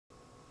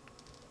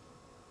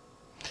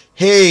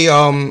Hey,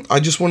 I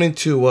just wanted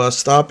to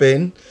stop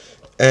in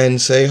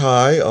and say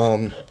hi.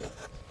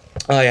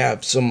 I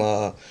have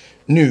some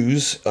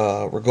news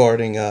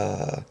regarding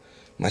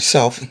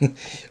myself.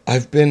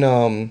 I've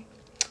been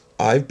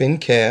I've been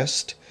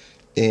cast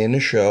in a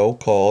show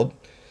called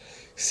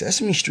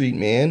Sesame Street,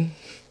 man.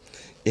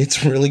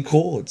 It's really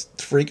cool. It's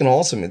freaking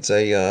awesome. It's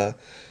a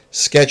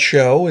sketch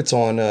show. It's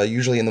on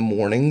usually in the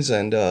mornings,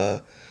 and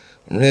I'm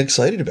really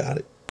excited about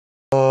it.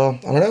 I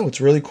don't know.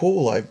 It's really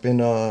cool. I've been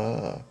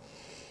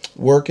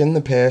working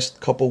the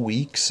past couple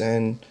weeks,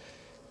 and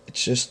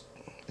it's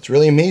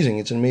really amazing.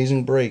 It's an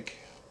amazing break.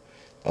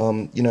 I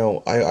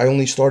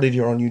only started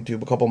here on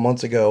YouTube a couple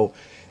months ago,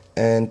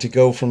 and to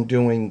go from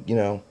doing,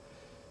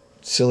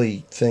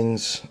 silly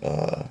things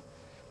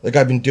like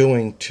I've been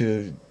doing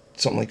to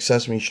something like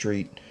Sesame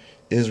Street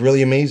is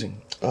really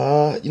amazing.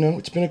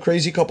 It's been a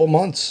crazy couple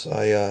months.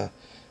 I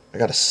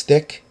got a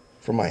stick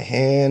for my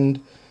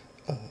hand.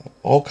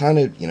 All kind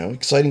of,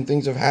 exciting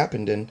things have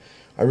happened, and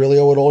I really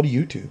owe it all to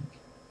YouTube.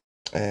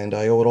 And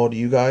I owe it all to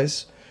you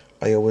guys.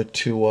 I owe it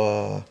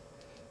to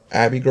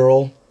Abby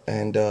Girl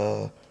and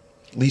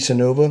Lisa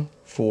Nova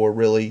for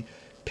really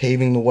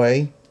paving the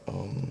way.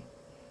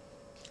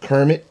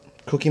 Kermit,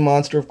 Cookie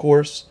Monster, of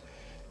course,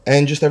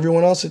 and just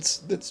everyone else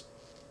that's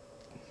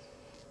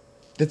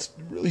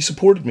really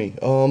supported me.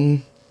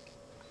 I'm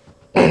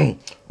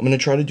gonna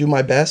try to do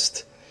my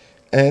best,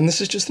 and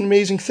this is just an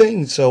amazing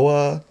thing.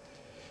 So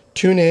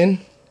tune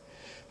in.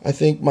 I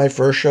think my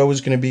first show is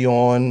gonna be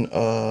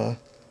on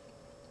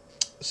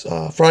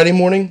Friday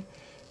morning,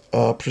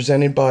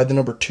 presented by the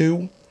number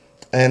 2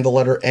 and the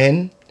letter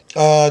N.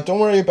 Don't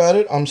worry about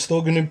it. I'm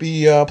still going to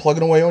be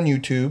plugging away on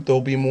YouTube.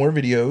 There'll be more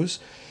videos.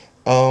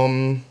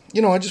 I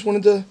just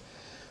wanted to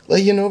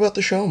let you know about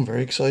the show. I'm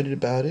very excited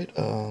about it.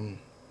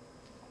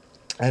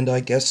 And I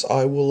guess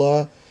I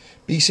will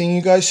be seeing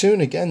you guys soon.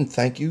 Again,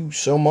 thank you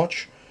so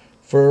much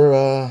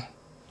for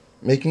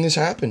making this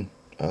happen.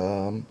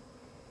 I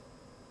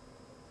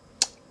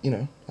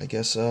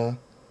guess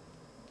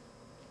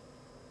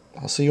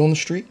I'll see you on the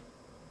street.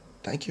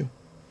 Thank you.